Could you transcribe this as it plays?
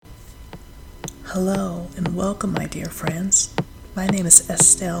Hello and welcome, my dear friends. My name is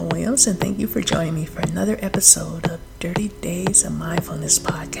Estelle Williams, and thank you for joining me for another episode of Dirty Days of Mindfulness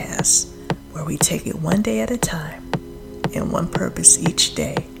podcast, where we take it one day at a time and one purpose each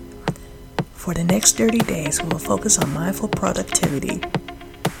day. For the next 30 days, we will focus on mindful productivity.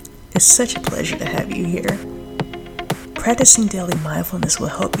 It's such a pleasure to have you here. Practicing daily mindfulness will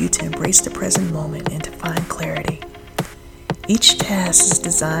help you to embrace the present moment and to find clarity. Each task is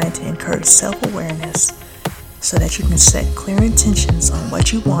designed to encourage self-awareness so that you can set clear intentions on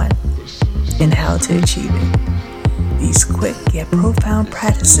what you want and how to achieve it. These quick yet profound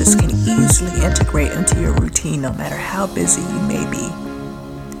practices can easily integrate into your routine no matter how busy you may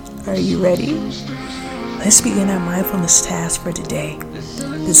be. Are you ready? Let's begin our mindfulness task for today,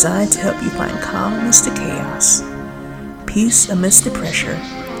 designed to help you find calm amidst the chaos, peace amidst the pressure,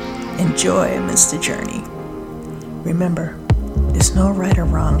 and joy amidst the journey. Remember, there's no right or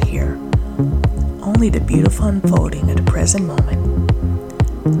wrong here, only the beautiful unfolding of the present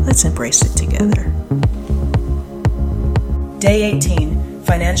moment. Let's embrace it together. Day 18,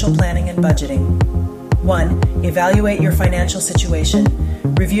 Financial Planning and Budgeting. 1. Evaluate your financial situation.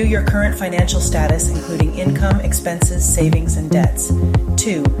 Review your current financial status, including income, expenses, savings, and debts.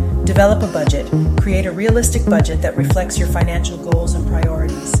 2. Develop a budget. Create a realistic budget that reflects your financial goals and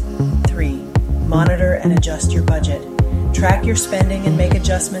priorities. 3. Monitor and adjust your budget. Track your spending and make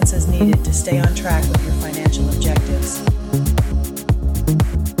adjustments as needed to stay on track with your financial objectives.